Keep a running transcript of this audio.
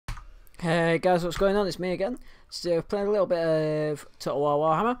Hey guys, what's going on? It's me again. So playing a little bit of TotalWar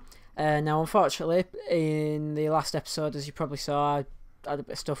Warhammer. Now unfortunately, in the last episode, as you probably saw, I had a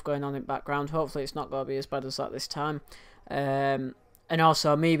bit of stuff going on in the background. Hopefully it's not going to be as bad as that this time. And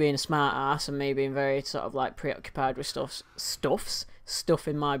also me being a smart ass and me being very sort of like preoccupied with stuff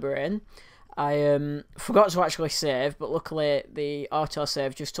in my brain. I forgot to actually save, but luckily the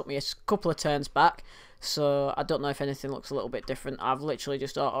autosave just took me a couple of turns back, so I don't know if anything looks a little bit different. I've literally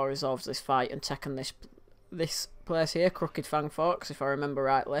just auto-resolved this fight and taken this place here, Crooked Fang Forks, if I remember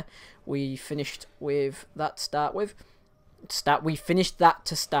rightly. We finished with that we finished that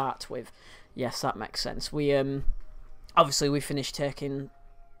to start with. Yes, that makes sense. We obviously we finished taking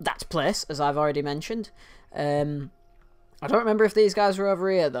that place, as I've already mentioned. I don't remember if these guys were over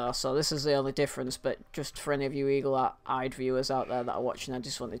here though, so this is the only difference, but just for any of you eagle-eyed viewers out there that are watching, I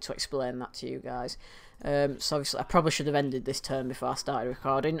just wanted to explain that to you guys. So obviously I probably should have ended this turn before I started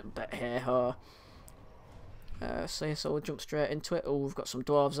recording, but hey ho. So we'll jump straight into it. Oh, we've got some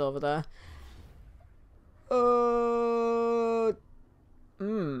dwarves over there.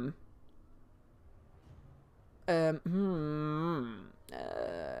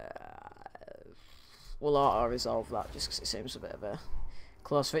 We'll auto-resolve that just because it seems a bit of a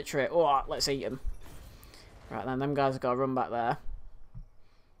close victory. Oh, let's eat them. Right then, them guys have got to run back there.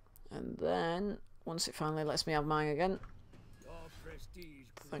 And then, once it finally lets me have mine again.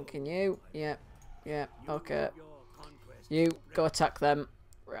 Thanking you. Yep, okay. You, go attack them.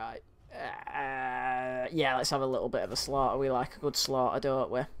 Right. Yeah, let's have a little bit of a slaughter. We like a good slaughter, don't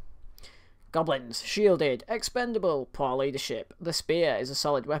we? Goblins, shielded, expendable, poor leadership. The spear is a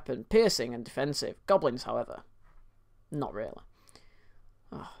solid weapon, piercing and defensive. Goblins, however, not really.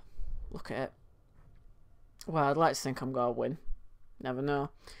 Oh, look at it. Well, I'd like to think I'm going to win. Never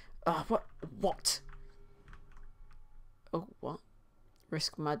know. Oh, what? Oh, what?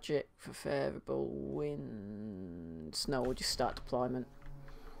 Risk magic for favourable wins. No, we'll just start deployment.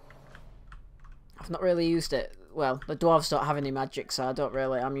 I've not really used it. Well, the dwarves don't have any magic, so I don't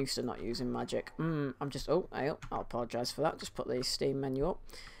really. I'm used to not using magic. I'm just. Oh, I'll apologise for that. Just put the Steam menu up.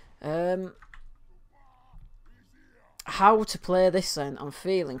 How to play this then? I'm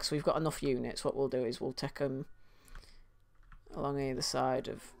feeling, because we've got enough units. What we'll do is we'll take them along either side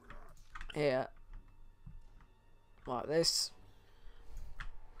of here, like this.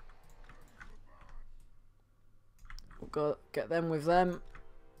 We'll go get them with them.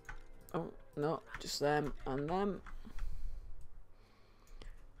 Oh. No, just them and them.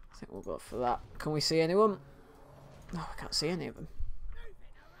 I think we'll go for that. Can we see anyone? No, I can't see any of them.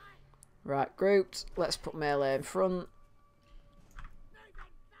 Right, grouped. Let's put melee in front.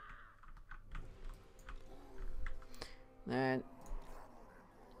 Then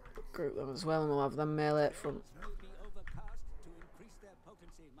group them as well, and we'll have them melee at front.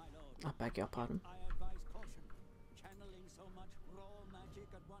 I beg your pardon.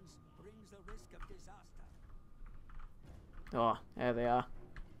 Oh, there they are.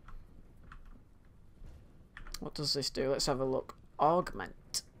 What does this do? Let's have a look.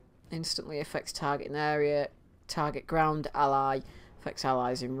 Augment. Instantly affects target in area, target ground ally, affects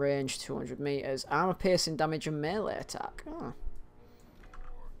allies in range 200 meters. Armor piercing damage and melee attack. Oh.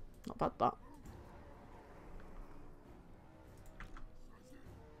 Not bad that.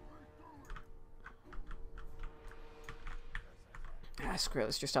 Ah, screw it.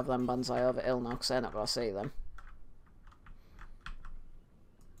 Let's just have them banzai over hill now because they're not going to see them.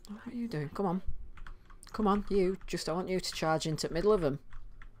 What are you doing? Come on. Come on, you. Just I want you to charge into the middle of them.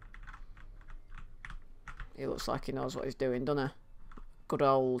 He looks like he knows what he's doing, doesn't he? Good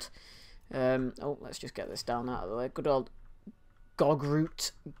old... oh, let's just get this down out of the way. Good old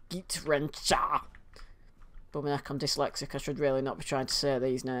Gogrut Gitrencha. But I'm dyslexic. I should really not be trying to say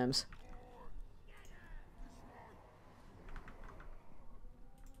these names.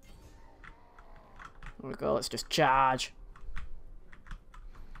 There we go. Let's just charge.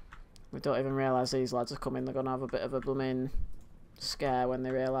 We don't even realise these lads are coming. They're going to have a bit of a blooming scare when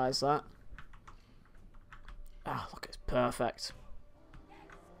they realise that. Ah, look, it's perfect.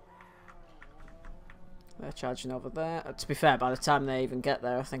 They're charging over there. To be fair, by the time they even get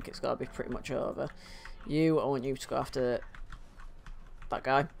there, I think it's got to be pretty much over. I want you to go after that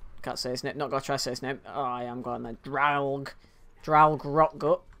guy. Can't say his name. Not going to try to say his name. Oh, I am going there. Dralg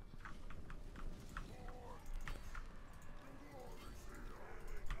Rotgut.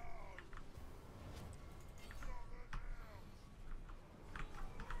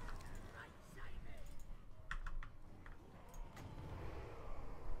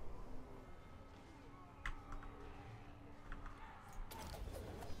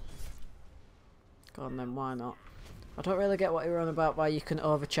 Go on then, why not? I don't really get what you're on about why you can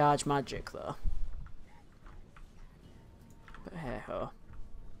overcharge magic though. But hey ho.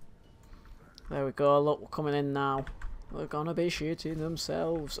 There we go, look, we're coming in now. They're gonna be shooting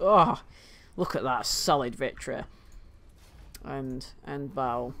themselves. Oh, look at that, solid victory. And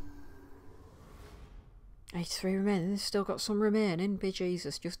bow. 83 remaining, there's still got some remaining. Be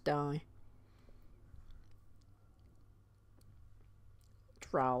Jesus, just die.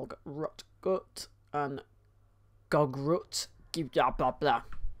 Dralg, Rutgut, and Gogrut. Blah blah blah.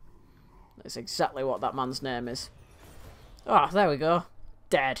 That's exactly what that man's name is. Oh, there we go.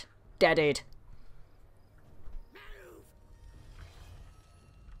 Dead. Deaded.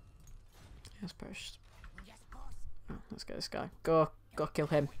 Yes, pushed. Oh, let's get this guy. Go kill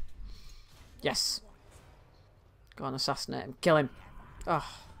him. Yes. Go and assassinate him. Kill him. Oh.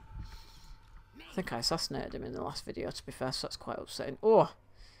 I think I assassinated him in the last video, to be fair, so that's quite upsetting. Oh.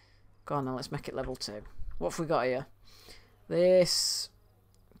 Go on then, let's make it level 2. What have we got here? This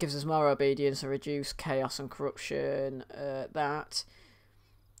gives us more obedience and reduce chaos and corruption. That.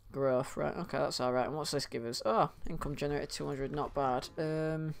 Growth, right. Okay, that's alright. And what's this give us? Oh, income generated 200, not bad.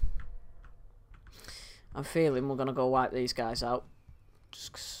 I'm feeling we're going to go wipe these guys out.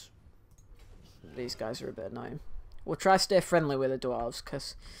 Just 'cause these guys are a bit annoying. We'll try to stay friendly with the dwarves,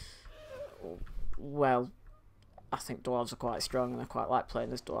 because, well, I think dwarves are quite strong and I quite like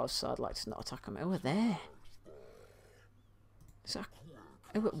playing as dwarves, so I'd like to not attack them. Oh, we're there. Is that...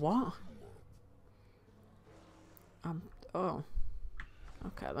 Oh, what? Oh.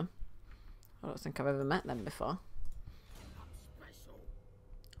 Okay then. I don't think I've ever met them before.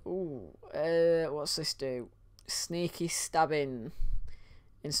 Ooh, what's this do? Sneaky stabbing.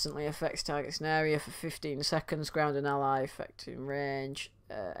 Instantly affects targets in area for 15 seconds. Ground an ally, affecting range.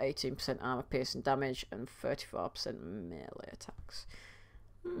 18% armor piercing damage and 34% melee attacks.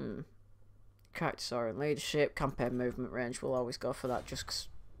 Character soaring leadership. Campaign movement range. We'll always go for that just because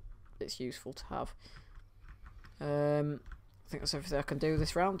it's useful to have. I think that's everything I can do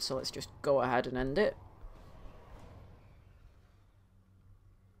this round, so let's just go ahead and end it.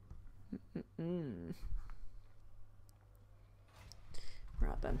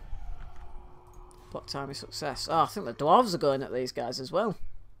 Right then. Plot time is success. Oh, I think the dwarves are going at these guys as well.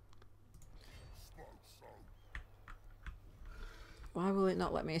 Why will it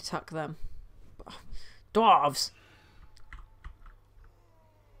not let me attack them? Dwarves!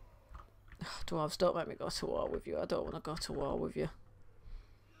 Dwarves, don't make me go to war with you. I don't want to go to war with you.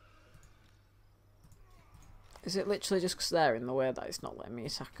 Is it literally just because they're in the way that it's not letting me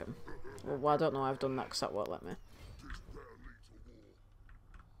attack them? Well, I don't know. I've done that because that won't let me.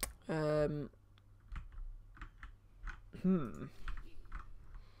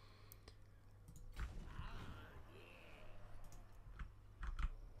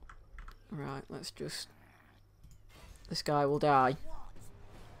 Right, let's just... This guy will die.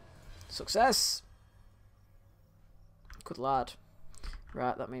 Success! Good lad.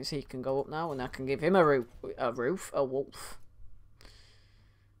 Right, that means he can go up now and I can give him a wolf.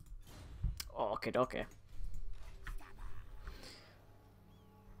 Okie dokie.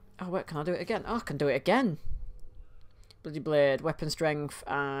 Oh wait, can I do it again? Oh, I can do it again! Bloody Blade, Weapon Strength,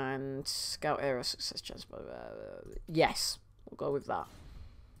 and Scout Hero Success chance. Yes, we'll go with that.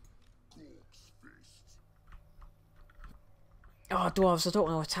 Oh, dwarves, I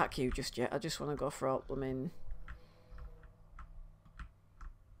don't want to attack you just yet. I just want to go for all blooming...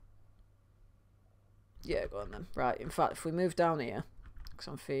 Yeah, go on then. Right, in fact, if we move down here, because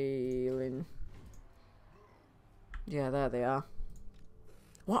I'm feeling... Yeah, there they are.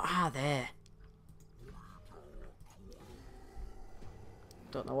 What are they?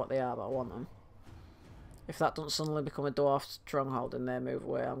 Don't know what they are, but I want them. If that doesn't suddenly become a dwarf stronghold and they move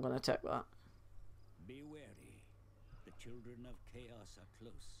away, I'm going to take that. Be wary. The children of chaos are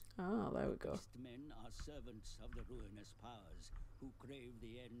close. Oh, there we go. Beast men are servants of the ruinous powers who crave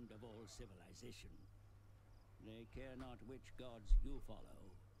the end of all civilization. They care not which gods you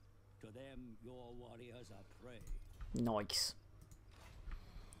follow. To them, your warriors are prey. Nice.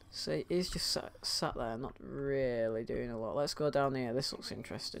 See, he's just sat there, not really doing a lot. Let's go down here. This looks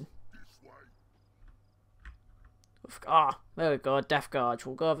interesting. Ah, there we go. Death Gorge.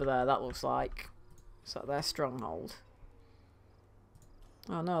 We'll go over there. That looks like... Is that their stronghold?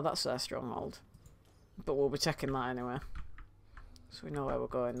 Oh no, that's their stronghold. But we'll be taking that anyway. So we know where we're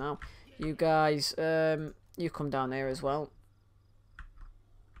going now. You guys, you come down here as well.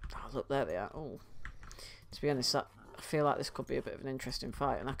 Oh, look, there they are. Oh, to be honest, I feel like this could be a bit of an interesting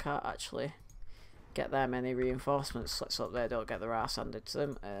fight, and I can't actually get them any reinforcements. Let's hope they don't get their arse handed to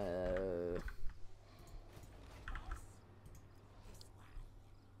them.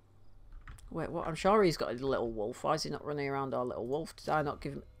 Wait, what? I'm sure he's got a little wolf. Why is he not running around our little wolf? Did I not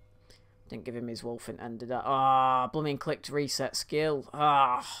give him... Didn't give him his wolf in end, did I? Ah, blooming clicked reset skill.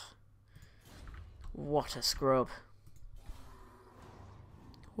 Ah. What a scrub.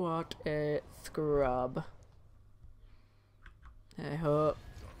 What a scrub. Hey ho.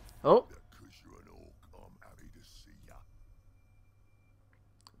 Oh.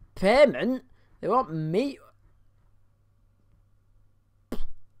 Payment? They want me...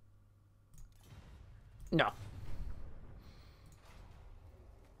 No.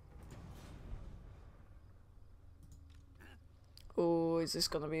 Oh, is this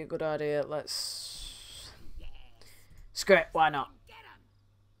gonna be a good idea? Let's... Screw it, why not?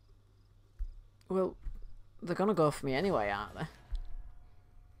 Well, they're gonna go for me anyway, aren't they?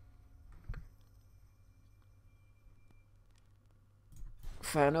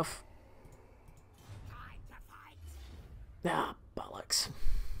 Fair enough. Ah, bollocks.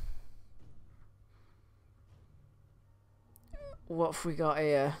 What have we got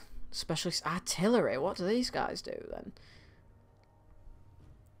here? Specialist artillery. What do these guys do then?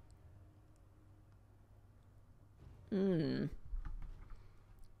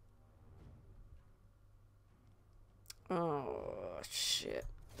 Oh, shit.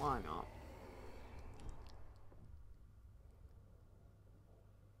 Why not?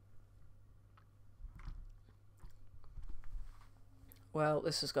 Well,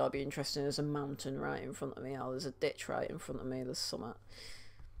 this has got to be interesting. There's a mountain right in front of me. Oh, there's a ditch right in front of me. There's something.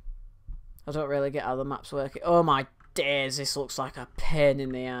 I don't really get how the map's working. Oh my days, this looks like a pain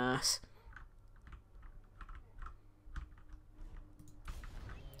in the ass.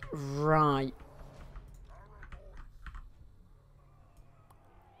 Right.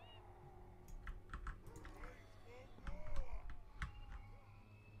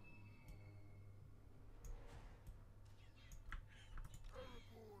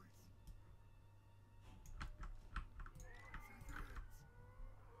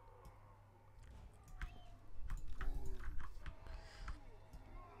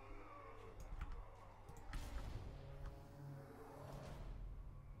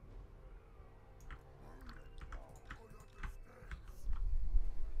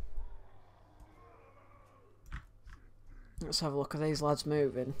 Let's have a look. Are these lads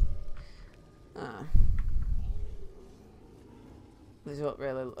moving? Ah. These don't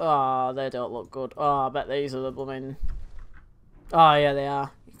really... Oh, they don't look good. Oh, I bet these are the blooming... Oh, yeah, they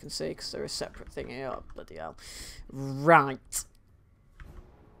are. You can see, because they're a separate thing here. Oh, bloody hell. Right.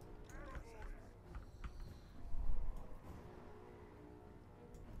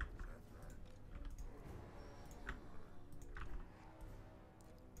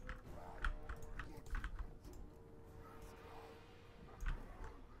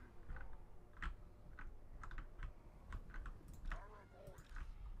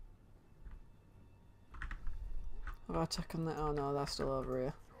 Have I taken that? Oh no, that's still over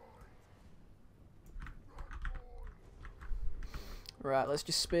here. Right, let's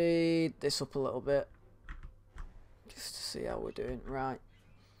just speed this up a little bit. Just to see how we're doing. Right.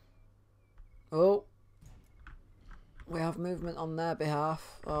 Oh. We have movement on their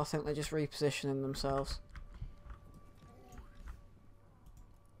behalf. Oh, I think they're just repositioning themselves.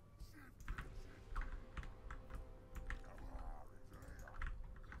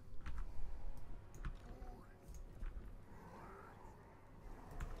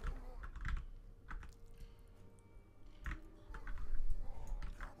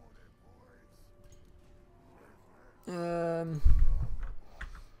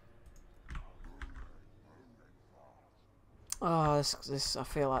 Oh, this I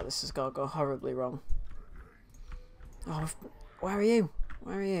feel like this has got to go horribly wrong. Oh, where are you?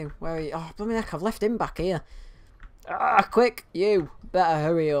 Where are you? Where are you? Oh, blooming heck, I've left him back here. Ah, quick, you! Better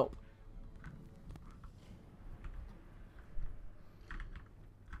hurry up.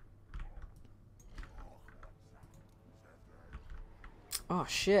 Oh,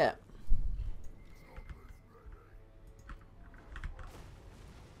 shit.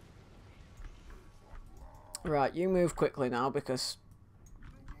 Right, you move quickly now because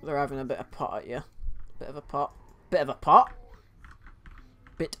they're having a bit of pot at you. Bit of a pot. Bit of a pot?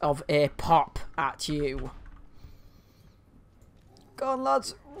 Bit of a pop at you. Go on,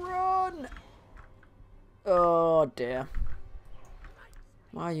 lads. Run! Oh, dear.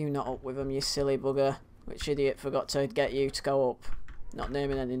 Why are you not up with them, you silly bugger? Which idiot forgot to get you to go up? Not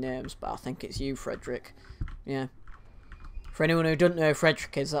naming any names, but I think it's you, Frederick. Yeah. For anyone who doesn't know who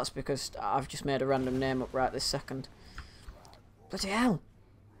Frederick is, that's because I've just made a random name up right this second. Bloody hell!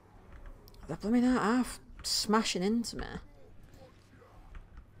 They're blooming out half smashing into me.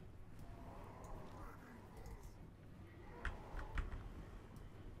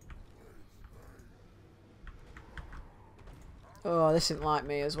 Oh, this isn't like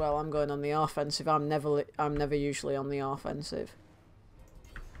me as well. I'm going on the offensive. I'm never usually on the offensive.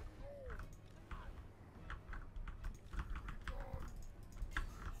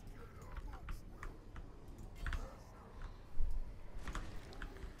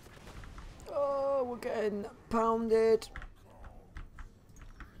 Oh, we're getting pounded.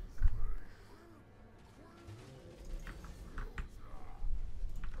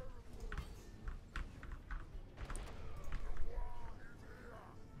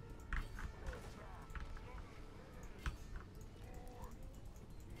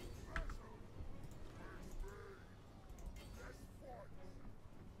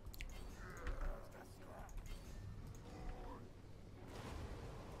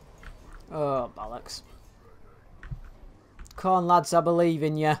 Oh, bollocks. Come on, lads, I believe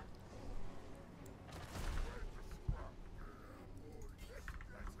in you.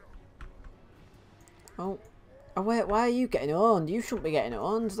 Oh. Oh, wait, why are you getting owned? You shouldn't be getting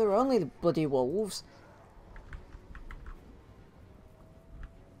owned. They're only the bloody wolves.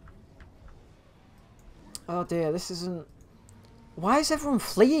 Oh dear, this isn't... Why is everyone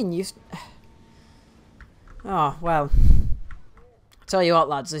fleeing? You... Oh, well. Tell you what,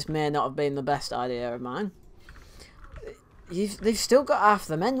 lads, this may not have been the best idea of mine. They've still got half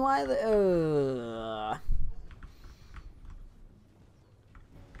the men. Why are they...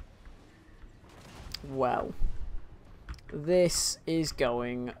 Well, this is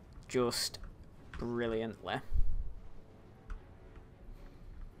going just brilliantly.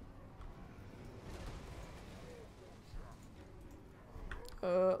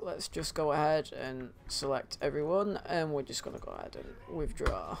 Let's just go ahead and select everyone, and we're just going to go ahead and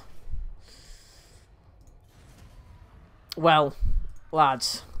withdraw. Well,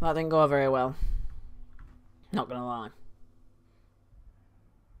 lads, that didn't go very well. Not going to lie.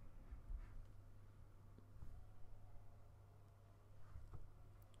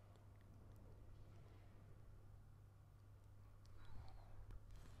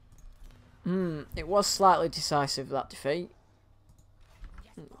 It was slightly decisive, that defeat.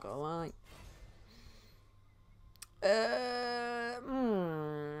 Not gonna lie.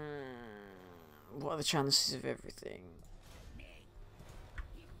 What are the chances of everything?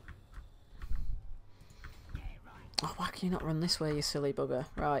 Oh, why can you not run this way, you silly bugger?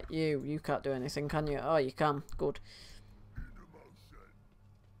 Right, you can't do anything, can you? Oh, you can. Good.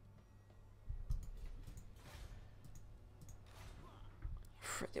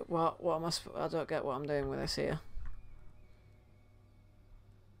 What am I? I don't get what I'm doing with this here.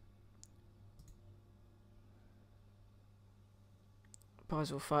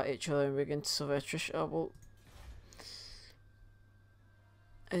 Boys will fight each other and begin to suffer attrition. Oh, well.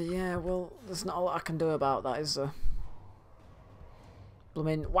 Yeah, well, there's not a lot I can do about that, is there?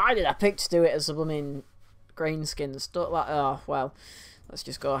 Blooming. Why did I pick to do it as a blooming Greenskins? Don't like. Oh, well. Let's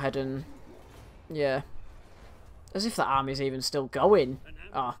just go ahead and. Yeah. As if that army's even still going.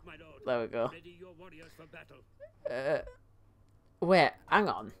 Oh, there we go. Wait, hang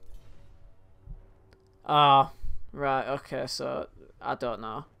on. Oh, right, okay, so, I don't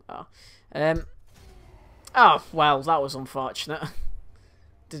know. Oh, oh well, that was unfortunate.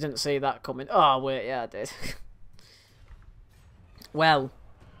 Didn't see that coming. Oh, wait, yeah, I did. Well.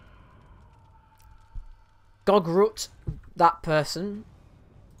 Gogrut, that person.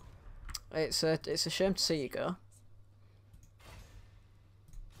 It's a shame to see you go.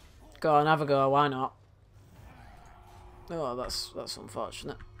 Go on, have a go, why not? Oh, that's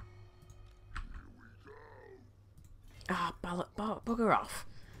unfortunate. Ah, bugger off.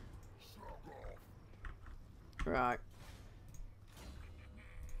 Right.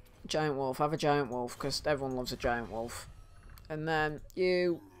 Giant wolf, have a giant wolf, because everyone loves a giant wolf. And then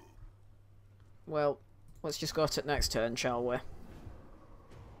you... Well, let's just go to the next turn, shall we?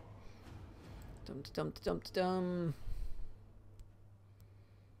 Dum-dum-dum-dum-dum.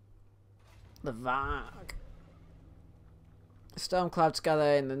 The Varg. Storm clouds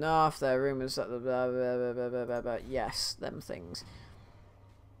gather in the north. There are rumours that the yes, them things.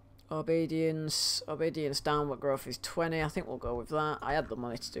 Obedience downward growth is 20. I think we'll go with that. I had the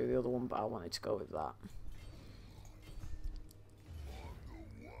money to do the other one, but I wanted to go with that.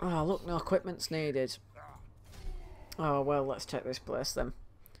 Oh, look, no equipment's needed. Oh, well, let's take this place then.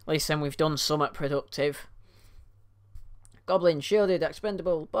 At least then we've done somewhat productive. Goblin, shielded,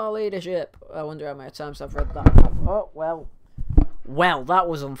 expendable, ball leadership. I wonder how many times I've read that. Oh, well. Well, that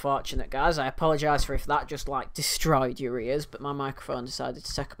was unfortunate, guys. I apologise for if that just, like, destroyed your ears, but my microphone decided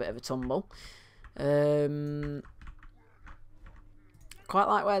to take a bit of a tumble. Quite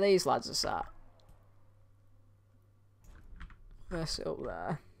like where these lads are sat. Let's sit up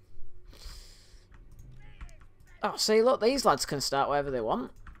there. Oh, see, look, these lads can start wherever they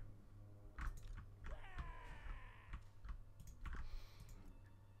want.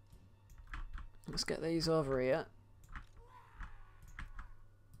 Let's get these over here.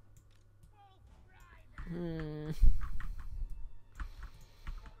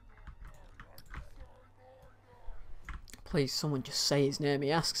 Please, someone just say his name.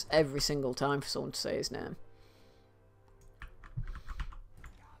 He asks every single time for someone to say his name.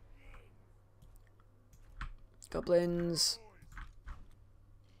 Goblins.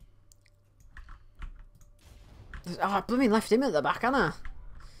 Oh, I blooming left him at the back, haven't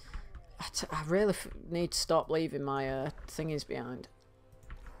I really need to stop leaving my thingies behind.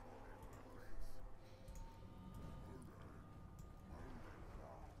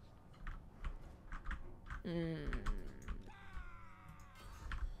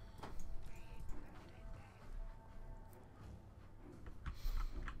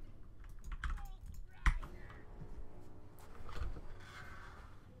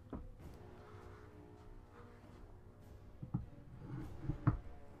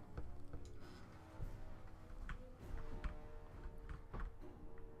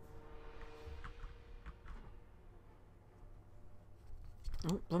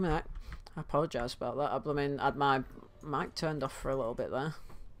 Oh, blooming heck. I apologise about that. I blooming had my mic turned off for a little bit there.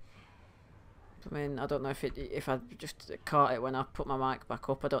 I mean, I don't know if I just caught it when I put my mic back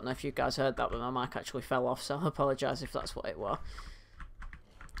up. I don't know if you guys heard that, but my mic actually fell off, so I apologise if that's what it was.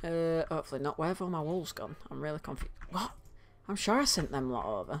 Hopefully not. Where have all my wolves gone? I'm really confused. What? I'm sure I sent them lot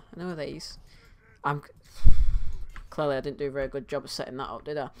over. I know these. Clearly I didn't do a very good job of setting that up,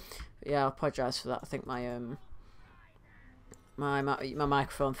 did I? But yeah, I apologise for that. I think my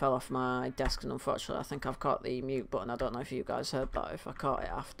microphone fell off my desk, and unfortunately I think I've caught the mute button. I don't know if you guys heard that, if I caught it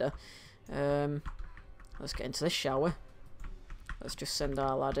after. Let's get into this, shall we? Let's just send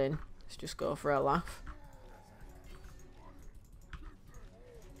our lad in. Let's just go for a laugh.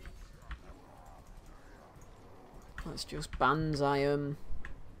 Let's just banzai him.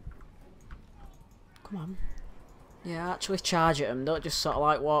 Come on. Yeah, actually charge at them. Don't just sort of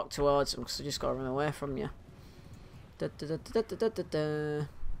like walk towards them, because they just got to run away from you. Da, da, da, da, da, da, da, da.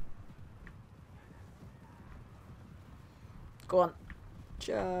 Go on.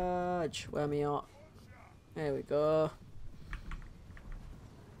 Charge. Where me at? There we go.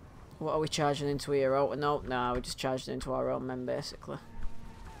 What are we charging into here? Oh, no, nah, we're just charging into our own men, basically.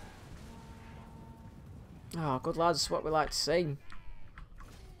 Oh, good lads, what we like to see.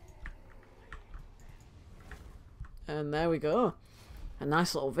 And there we go. A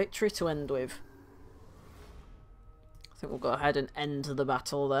nice little victory to end with. I think we'll go ahead and end the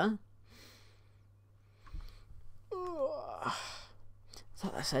battle there. I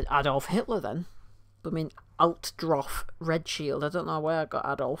thought I said Adolf Hitler then. I mean, Altdorf Red Shield. I don't know where I got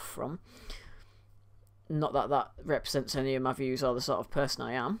Adolf from. Not that that represents any of my views or the sort of person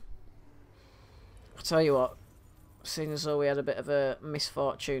I am. I tell you what, seeing as though we had a bit of a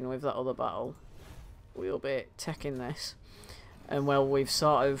misfortune with that other battle, we'll be taking this. And well, we've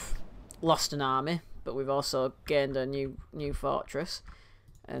sort of lost an army, but we've also gained a new fortress.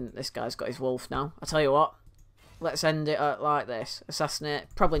 And this guy's got his wolf now. I tell you what, let's end it like this. Assassinate,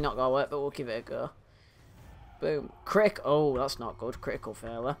 probably not going to work, but we'll give it a go. Boom. Oh, that's not good. Critical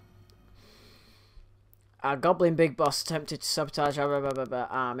failure. Our goblin big boss attempted to sabotage our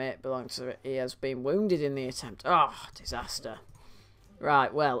army. It belongs to it. He has been wounded in the attempt. Oh, disaster.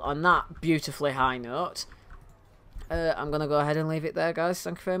 Right, well, on that beautifully high note, I'm going to go ahead and leave it there, guys.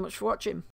 Thank you very much for watching.